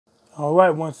All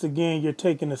right, once again, you're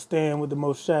taking a stand with the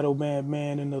most shadow banned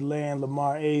man in the land,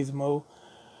 Lamar Aizmo.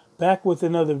 Back with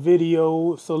another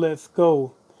video, so let's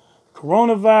go.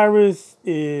 Coronavirus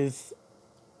is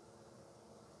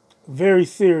very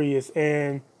serious,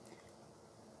 and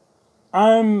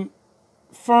I'm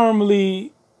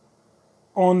firmly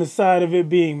on the side of it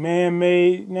being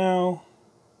man-made now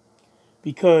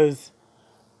because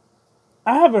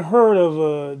I haven't heard of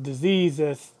a disease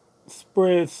that's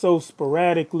spread so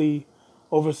sporadically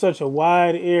over such a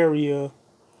wide area.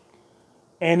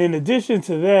 And in addition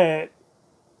to that,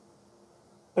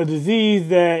 a disease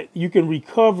that you can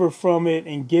recover from it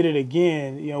and get it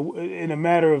again, in a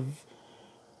matter of,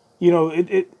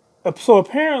 so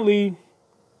apparently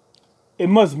it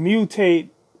must mutate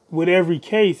with every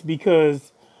case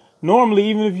because normally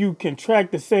even if you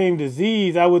contract the same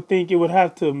disease, I would think it would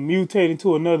have to mutate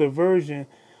into another version.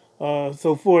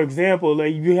 So for example,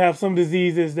 like you have some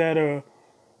diseases that are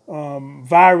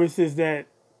viruses that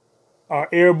are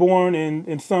airborne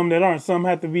and some that aren't. Some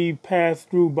have to be passed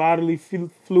through bodily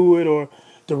fluid or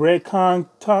direct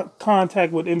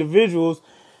contact with individuals.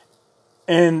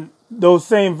 And those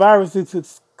same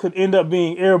viruses could end up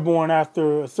being airborne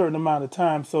after a certain amount of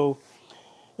time. So,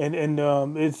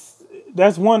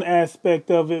 that's one aspect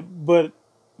of it. But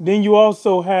then you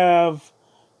also have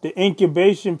the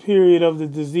incubation period of the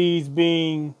disease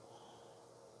being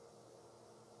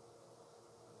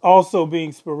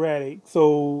sporadic.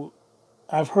 So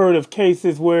I've heard of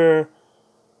cases where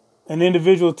an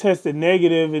individual tested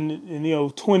negative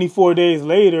and 24 days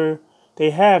later they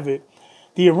have it.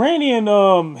 The Iranian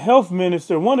health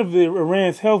minister, one of the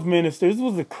Iran's health ministers, this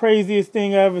was the craziest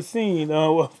thing I ever seen.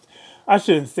 I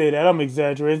shouldn't say that. I'm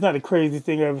exaggerating. It's not the craziest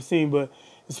thing I've ever seen, but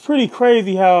it's pretty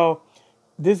crazy how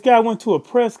this guy went to a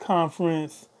press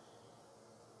conference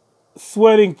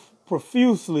sweating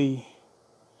profusely.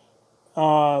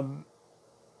 I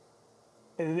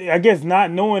guess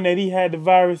not knowing that he had the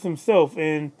virus himself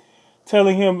and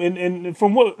telling him, and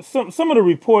from what some of the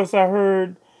reports I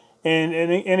heard,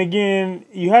 and again,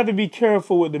 you have to be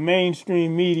careful with the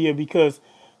mainstream media because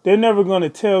they're never going to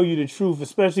tell you the truth,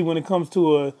 especially when it comes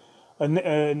to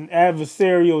an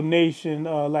adversarial nation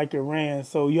like Iran.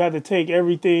 So you have to take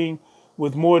everything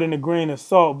with more than a grain of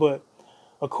salt. But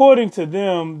according to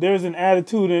them, there's an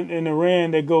attitude in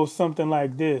Iran that goes something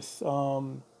like this.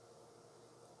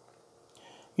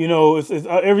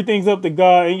 Everything's up to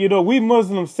God. And, we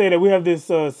Muslims say that we have this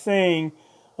saying,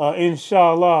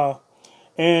 inshallah.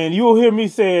 And you will hear me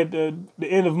say at the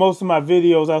end of most of my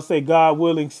videos, I'll say, God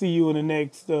willing, see you in the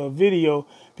next video.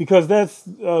 Because that's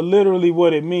literally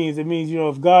what it means. It means,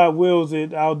 if God wills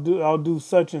it, I'll do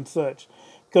such and such.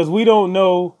 Because we don't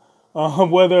know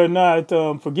whether or not,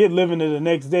 forget living to the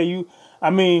next day.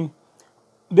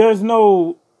 There's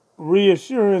no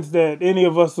reassurance that any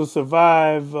of us will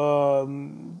survive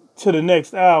to the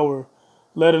next hour,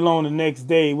 let alone the next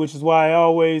day, which is why I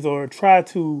always or try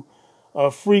to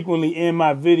frequently end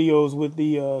my videos with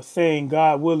the saying,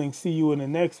 God willing, see you in the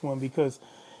next one, because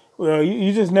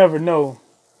you just never know.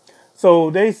 So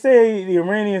they say the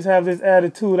Iranians have this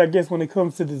attitude, I guess, when it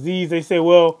comes to disease. They say,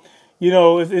 well,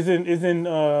 it's in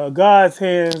God's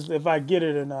hands if I get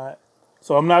it or not.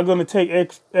 So I'm not going to take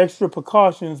extra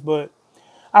precautions, but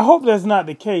I hope that's not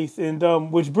the case.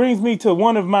 And which brings me to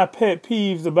one of my pet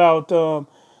peeves about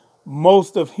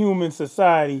most of human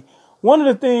society. One of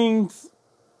the things,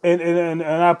 and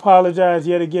I apologize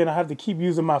yet again, I have to keep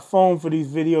using my phone for these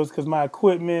videos because my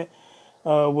equipment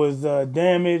was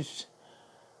damaged.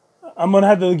 I'm gonna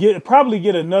have to probably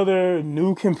get another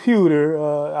new computer.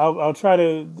 I'll try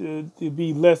to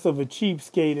be less of a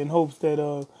cheapskate in hopes that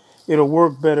it'll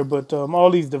work better. But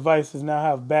all these devices now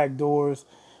have back doors.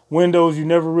 Windows, you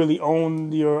never really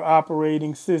own your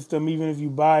operating system, even if you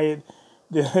buy it.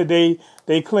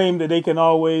 They claim that they can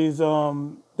always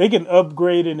they can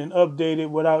upgrade it and update it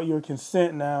without your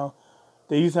consent now.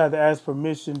 They used to have to ask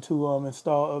permission to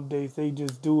install updates. They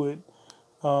just do it.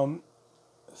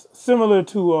 Similar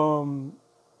to,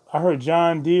 I heard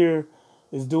John Deere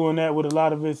is doing that with a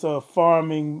lot of its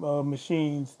farming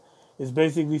machines. It's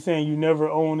basically saying you never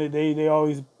own it. They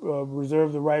always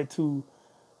reserve the right to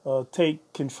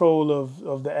take control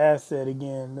of the asset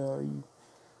again.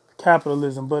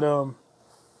 Capitalism. But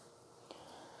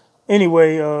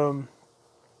anyway,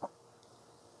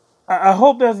 I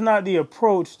hope that's not the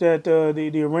approach that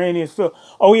the Iranians feel.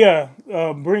 Oh yeah,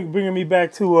 bringing me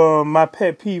back to my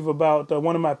pet peeve about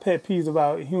one of my pet peeves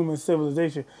about human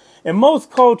civilization. In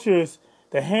most cultures,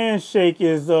 the handshake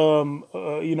is something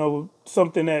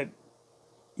that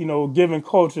given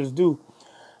cultures do.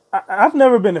 I've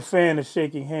never been a fan of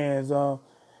shaking hands,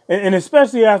 and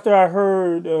especially after I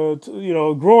heard,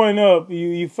 growing up,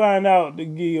 you find out,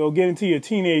 get into your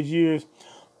teenage years,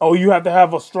 oh, you have to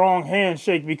have a strong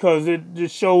handshake because it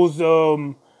just shows,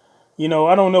 I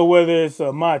don't know whether it's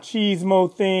a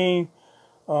machismo thing,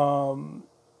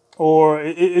 or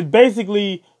it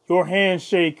basically your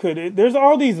handshake there's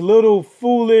all these little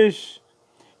foolish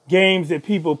games that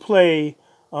people play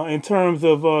in terms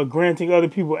of granting other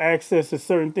people access to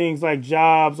certain things like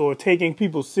jobs or taking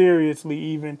people seriously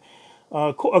even,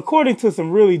 according to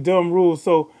some really dumb rules.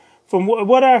 So from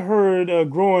what I heard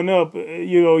growing up,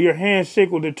 your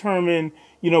handshake will determine,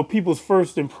 people's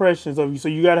first impressions of you. So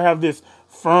you got to have this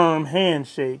firm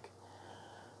handshake.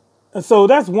 And so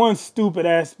that's one stupid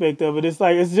aspect of it. It's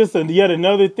like, it's just yet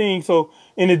another thing. So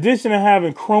in addition to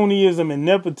having cronyism and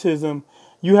nepotism,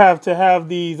 you have to have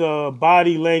these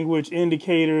body language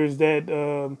indicators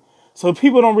that, so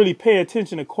people don't really pay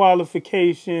attention to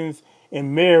qualifications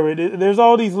and merit. There's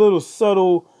all these little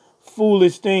subtle,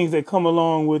 foolish things that come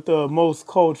along with most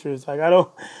cultures. Like,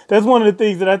 that's one of the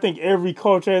things that I think every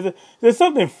culture has. There's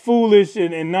something foolish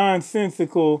and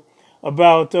nonsensical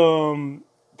about,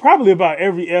 probably about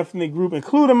every ethnic group,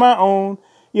 including my own.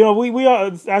 We are,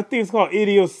 I think it's called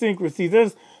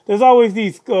idiosyncrasies. There's always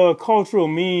these cultural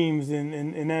memes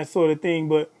and that sort of thing,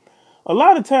 but a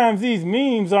lot of times these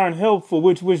memes aren't helpful,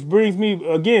 which brings me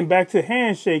again back to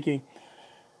handshaking.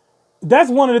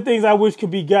 That's one of the things I wish could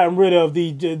be gotten rid of.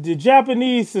 The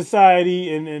Japanese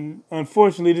society, and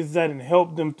unfortunately this didn't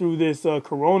help them through this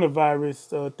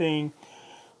coronavirus thing.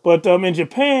 But in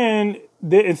Japan,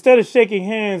 instead of shaking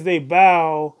hands, they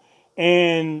bow,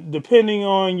 and depending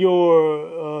on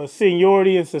your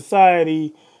seniority in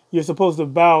society, you're supposed to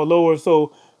bow lower.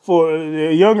 So for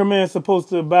a younger man, supposed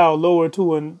to bow lower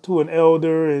to an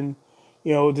elder, and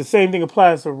the same thing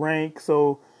applies to rank.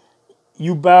 So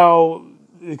you bow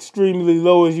extremely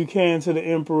low as you can to the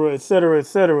emperor, etc.,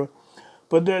 etc.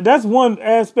 But that's one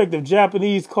aspect of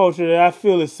Japanese culture that I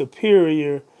feel is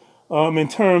superior in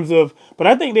terms of. But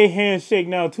I think they handshake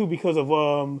now too because of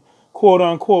quote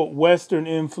unquote Western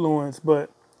influence.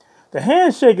 But the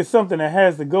handshake is something that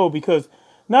has to go, because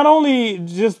not only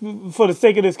just for the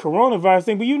sake of this coronavirus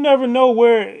thing, but you never know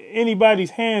where anybody's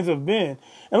hands have been.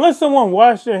 Unless someone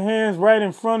washed their hands right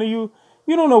in front of you,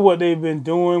 you don't know what they've been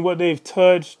doing, what they've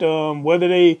touched, whether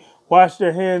they washed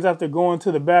their hands after going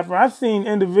to the bathroom. I've seen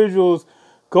individuals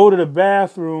go to the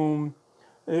bathroom,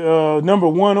 number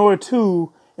 1 or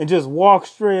 2, and just walk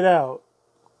straight out.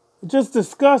 Just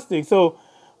disgusting. So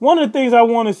one of the things I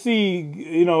want to see,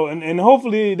 and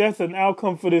hopefully that's an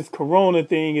outcome for this corona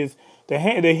thing, is the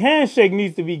handshake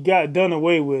needs to be done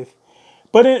away with.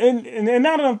 But and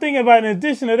now that I'm thinking about it, in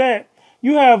addition to that,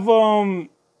 you have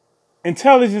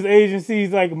intelligence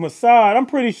agencies like Mossad. I'm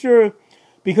pretty sure,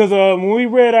 because when we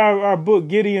read our book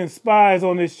Gideon Spies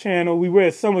on this channel, we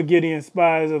read some of Gideon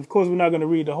Spies. Of course, we're not going to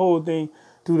read the whole thing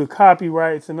due to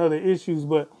copyrights and other issues,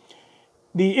 but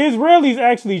the Israelis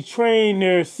actually train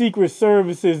their secret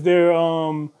services, their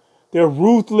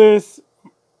ruthless,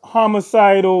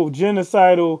 homicidal,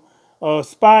 genocidal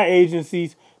spy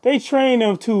agencies. They train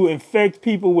them to infect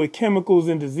people with chemicals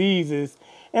and diseases.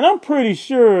 And I'm pretty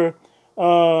sure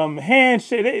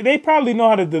handshake, they probably know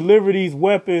how to deliver these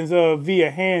weapons via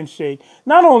handshake.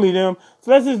 Not only them, so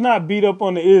let's just not beat up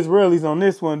on the Israelis on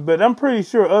this one, but I'm pretty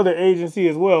sure other agencies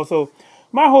as well. So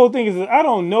my whole thing is that I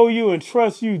don't know you and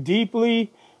trust you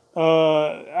deeply.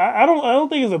 I don't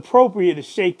think it's appropriate to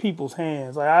shake people's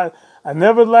hands. Like I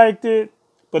never liked it,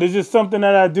 but it's just something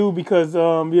that I do because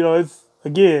it's,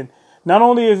 again, not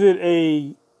only is it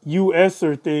a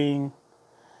USer thing.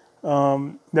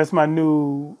 That's my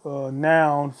new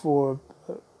noun for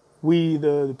we,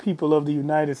 the people of the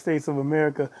United States of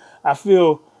America. I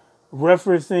feel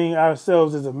referencing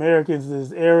ourselves as Americans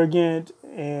is arrogant,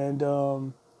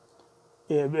 and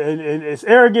it's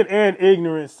arrogant and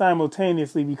ignorant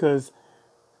simultaneously, because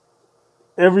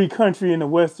every country in the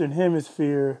Western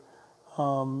Hemisphere,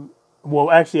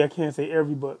 well, actually, I can't say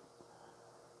every, but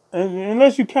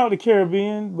unless you count the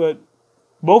Caribbean, but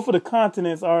both of the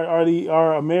continents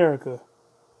are America.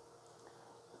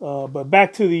 But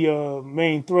back to the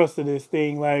main thrust of this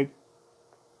thing, like,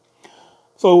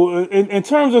 so in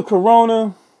terms of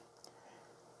corona,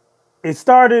 it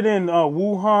started in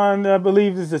Wuhan, I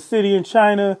believe is a city in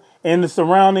China, and the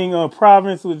surrounding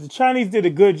province. The Chinese did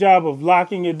a good job of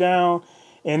locking it down,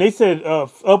 and they said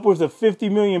upwards of 50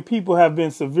 million people have been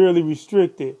severely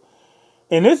restricted.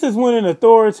 And this is when an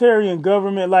authoritarian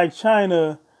government like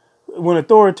China, when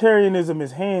authoritarianism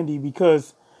is handy,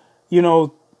 because,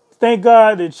 thank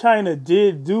God that China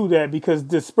did do that, because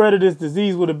the spread of this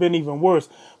disease would have been even worse.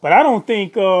 But I don't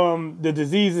think the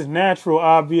disease is natural,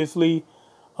 obviously.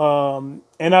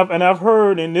 And I've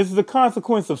heard, and this is a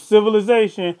consequence of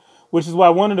civilization, which is why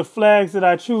one of the flags that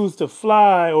I choose to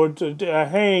fly or to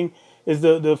hang is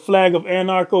the flag of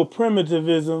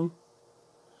anarcho-primitivism,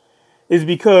 is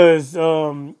because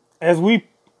as we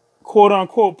quote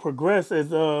unquote progress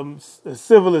as a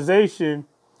civilization,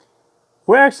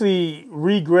 we're actually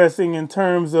regressing in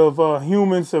terms of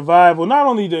human survival, not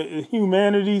only the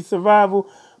humanity's survival,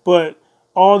 but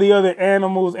all the other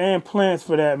animals and plants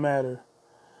for that matter.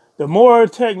 The more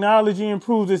technology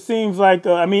improves, it seems like,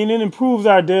 I mean, it improves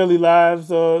our daily lives,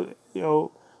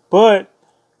 but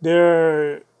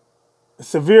there are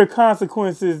severe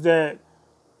consequences that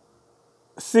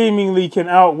seemingly can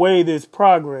outweigh this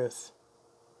progress.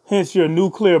 Hence your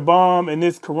nuclear bomb and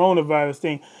this coronavirus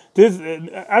thing.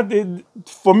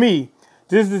 For me,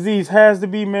 this disease has to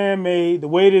be man-made. The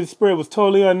way that it spread was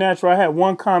totally unnatural. I had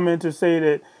one commenter say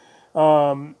that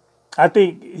I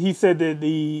think he said that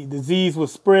the disease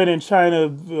was spread in China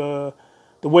the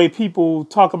way people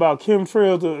talk about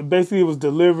chemtrails. Basically, it was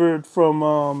delivered from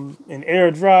an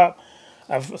airdrop.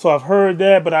 So I've heard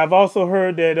that, but I've also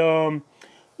heard that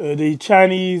the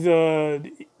Chinese,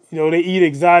 they eat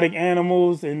exotic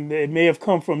animals, and it may have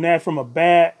come from that, from a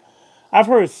bat. I've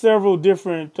heard several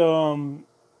different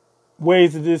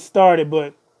ways that this started,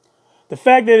 but the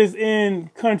fact that it's in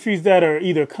countries that are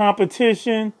either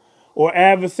competition or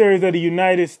adversaries of the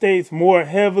United States more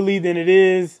heavily than it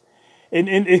is, and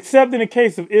except in the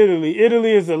case of Italy.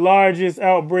 Italy is the largest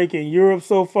outbreak in Europe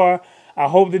so far. I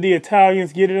hope that the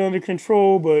Italians get it under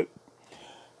control, but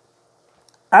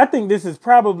I think this is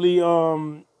probably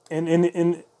and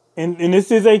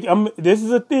this is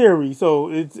a theory, so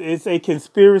it's a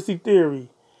conspiracy theory.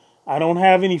 I don't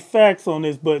have any facts on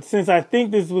this, but since I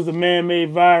think this was a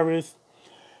man-made virus,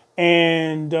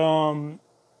 and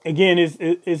again,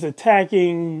 it's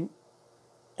attacking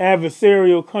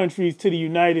adversarial countries to the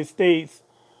United States,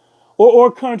 or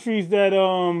countries that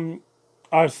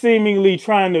are seemingly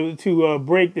trying to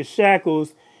break the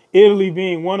shackles. Italy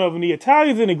being one of them. The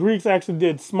Italians and the Greeks actually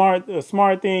did a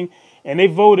smart thing, and they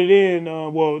voted in.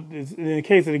 In the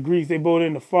case of the Greeks, they voted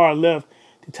in the far left.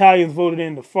 The Italians voted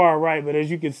in the far right. But as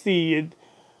you can see,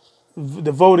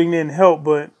 the voting didn't help.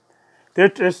 But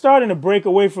they're starting to break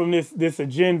away from this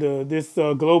agenda, this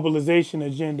globalization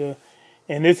agenda,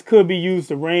 and this could be used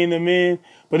to rein them in.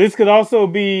 But this could also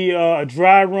be a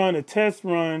dry run, a test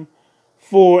run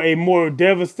for a more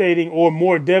devastating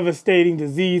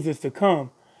diseases to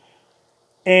come.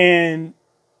 And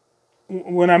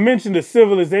when I mentioned the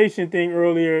civilization thing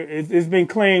earlier, it's been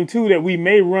claimed too that we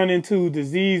may run into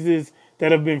diseases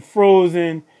that have been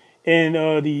frozen in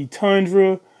the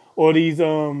tundra or these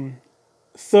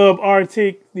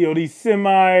subarctic, these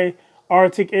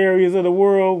semi-Arctic areas of the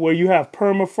world where you have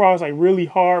permafrost, like really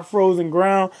hard frozen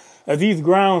ground. As these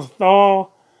grounds thaw,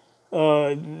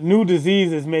 new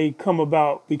diseases may come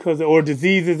about or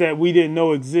diseases that we didn't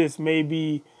know exist may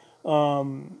be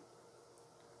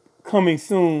coming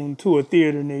soon to a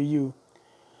theater near you.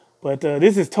 But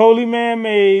this is totally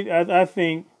man-made. I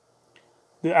think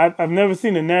I've never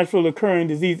seen a natural occurring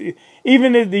disease.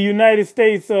 Even in the United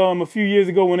States, a few years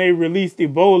ago when they released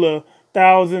Ebola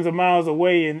thousands of miles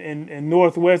away in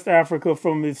Northwest Africa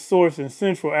from its source in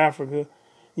Central Africa,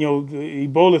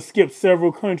 Ebola skipped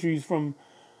several countries from,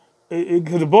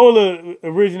 because Ebola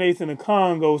originates in the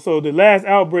Congo. So the last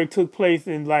outbreak took place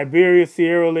in Liberia,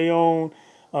 Sierra Leone,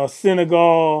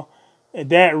 Senegal,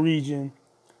 that region,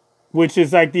 which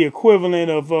is like the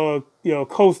equivalent of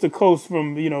coast to coast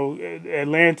from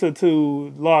Atlanta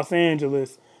to Los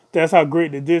Angeles. That's how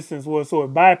great the distance was. So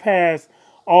it bypassed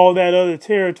all that other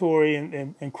territory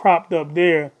and cropped up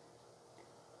there.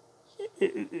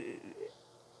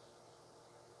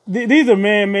 These are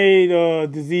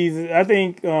man-made diseases. I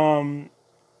think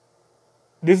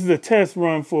this is a test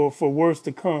run for worse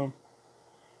to come.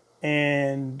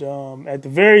 And at the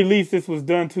very least, this was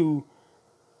done to,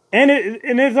 and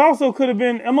it also could have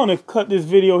been. I'm gonna cut this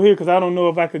video here because I don't know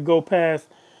if I could go past.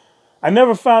 I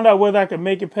never found out whether I could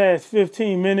make it past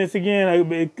 15 minutes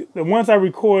again. Once I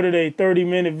recorded a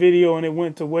 30-minute video and it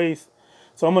went to waste.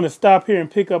 So I'm gonna stop here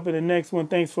and pick up in the next one.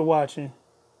 Thanks for watching.